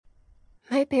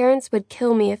My parents would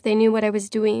kill me if they knew what I was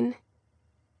doing.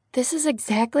 This is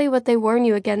exactly what they warn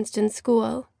you against in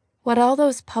school, what all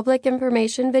those public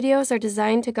information videos are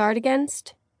designed to guard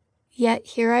against. Yet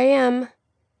here I am,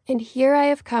 and here I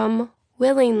have come,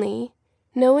 willingly,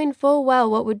 knowing full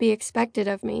well what would be expected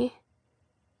of me.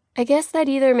 I guess that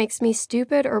either makes me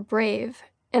stupid or brave,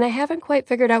 and I haven't quite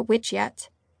figured out which yet.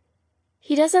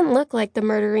 He doesn't look like the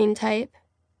murdering type,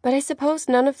 but I suppose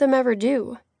none of them ever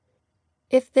do.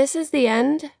 If this is the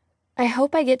end, I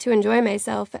hope I get to enjoy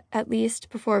myself, at least,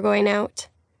 before going out.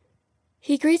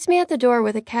 He greets me at the door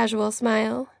with a casual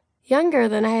smile, younger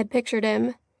than I had pictured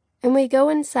him, and we go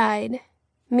inside,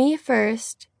 me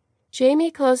first,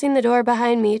 Jamie closing the door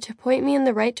behind me to point me in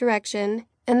the right direction,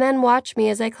 and then watch me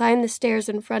as I climb the stairs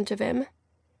in front of him.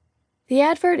 The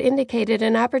advert indicated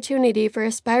an opportunity for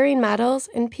aspiring models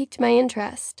and piqued my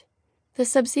interest. The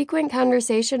subsequent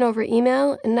conversation over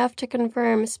email enough to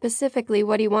confirm specifically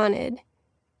what he wanted,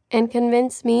 and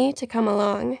convince me to come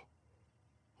along.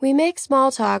 We make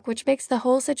small talk, which makes the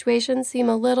whole situation seem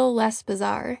a little less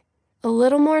bizarre, a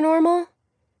little more normal,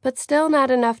 but still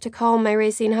not enough to calm my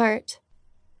racing heart.